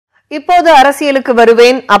இப்போது அரசியலுக்கு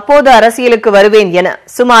வருவேன் அப்போது அரசியலுக்கு வருவேன் என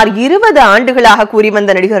சுமார் 20 ஆண்டுகளாக கூறி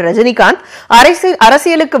வந்த நடிகர் ரஜினிகாந்த்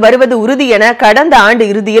அரசியலுக்கு வருவது உறுதி என கடந்த ஆண்டு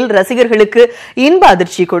இறுதியில் ரசிகர்களுக்கு இன்ப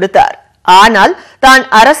அதிர்ச்சி கொடுத்தார். ஆனால் தான்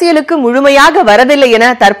அரசியலுக்கு முழுமையாக வரவில்லை என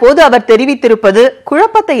தற்போது அவர் தெரிவித்திருப்பது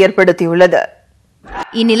குழப்பத்தை ஏற்படுத்தியுள்ளது.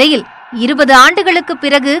 இந்நிலையில் 20 ஆண்டுகளுக்கு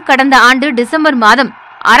பிறகு கடந்த ஆண்டு டிசம்பர் மாதம்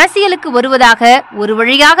அரசியலுக்கு வருவதாக ஒரு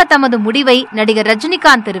வழியாக தமது முடிவை நடிகர்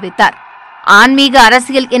ரஜினிகாந்த் தெரிவித்தார். ஆன்மீக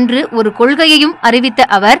அரசியல் என்று ஒரு கொள்கையையும் அறிவித்த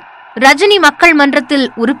அவர் ரஜினி மக்கள் மன்றத்தில்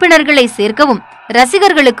உறுப்பினர்களை சேர்க்கவும்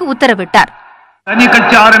ரசிகர்களுக்கு உத்தரவிட்டார். தனி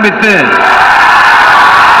கட்சி ஆரம்பித்து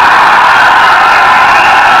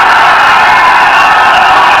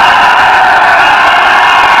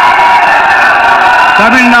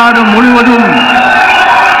தமிழ்நாடு முழுவதும்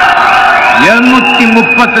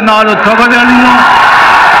 234 தொகுதிகளிலும்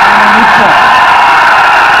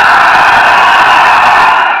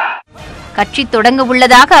கட்சி தொடங்க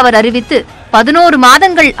உள்ளதாக அவர் அறிவித்து 11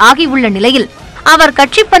 மாதங்கள் ஆகியுள்ள நிலையில் அவர்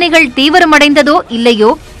கட்சி பணிகள் தீவிரமடைந்ததோ இல்லையோ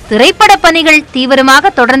திரைப்பட பணிகள்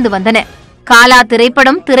தீவிரமாக தொடர்ந்து வந்தன. காலா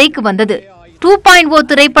திரைப்படம் திரைக்கு வந்தது. 2.0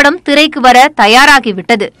 திரைப்படம் திரைக்கு வர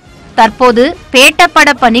தயாராகிவிட்டது. தற்போது பேட்ட பட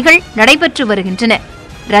பணிகள் நடைபெற்று வருகின்றன.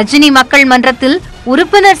 ரஜினி மக்கள் மன்றத்தில்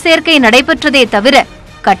உறுப்பினர் சேர்க்கை நடைபெற்றதே தவிர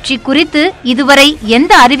கட்சி குறித்து இதுவரை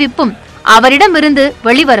எந்த அறிவிப்பும் அவரிடமிருந்து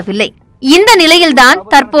வெளிவரவில்லை. இந்த நிலையில்தான்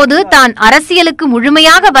தற்போது தான் அரசியலுக்கு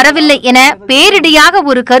முழுமையாக வரவில்லை என பேரிடியாக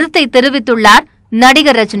ஒரு கருத்தை தெரிவித்துள்ளார்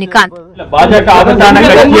நடிகர் ரஜினிகாந்த்.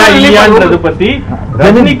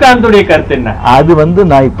 ரஜினிகாந்துடைய கருத்து என்ன? அது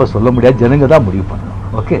நான் இப்ப சொல்ல முடியாது, ஜனங்க தான் முடிவு பண்ணணும்.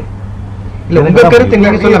 ஓகே, என்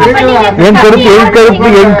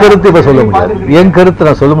கருத்து இப்ப சொல்ல முடியாது. என் கருத்து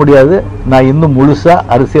நான் சொல்ல முடியாது. நான் இன்னும் முழுசா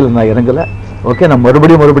அரசியல் நான் இறங்கல. ஓகே, நான்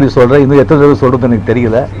மறுபடியும் சொல்றேன். இன்னும் எத்தனை தடவை சொல்றது எனக்கு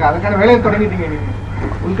தெரியல.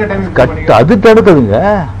 அது நடக்குதுங்க,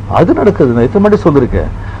 அது நடக்குது. நான் எத்தனை மட்டும் சொல்லிருக்கேன்.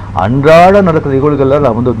 அன்றாட நடக்கிற நிகழ்வுகள்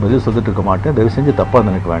நான் பதில் சொல்லிட்டு இருக்க மாட்டேன். தயவு செஞ்சு தப்பா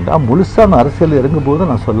நினைக்க வேண்டாம். முழுசா நான் அரசியல் இறங்கும் போது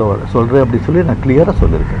நான் சொல்றேன் அப்படி சொல்லி நான் கிளியரா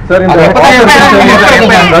சொல்லிருக்கேன்.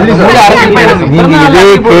 நீங்க இதே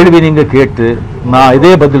கேள்வி நீங்க கேட்டு நான்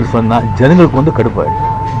இதே பதில் சொன்னா ஜனங்களுக்கு கடுப்பாயிடும்.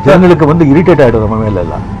 ஜனங்களுக்கு இரிட்டேட் ஆயிடும் நம்ம மேல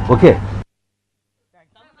எல்லாம். ஓகே,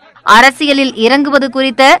 அரசியலில் இறங்குவது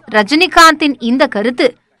குறித்த ரஜினிகாந்தின் இந்த கருத்து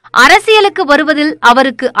அரசியலுக்கு வருவதில்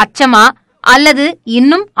அவருக்கு அச்சமா அல்லது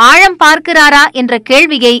இன்னும் ஆழம் பார்க்கிறாரா என்ற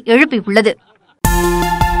கேள்வியை எழுப்பியுள்ளது.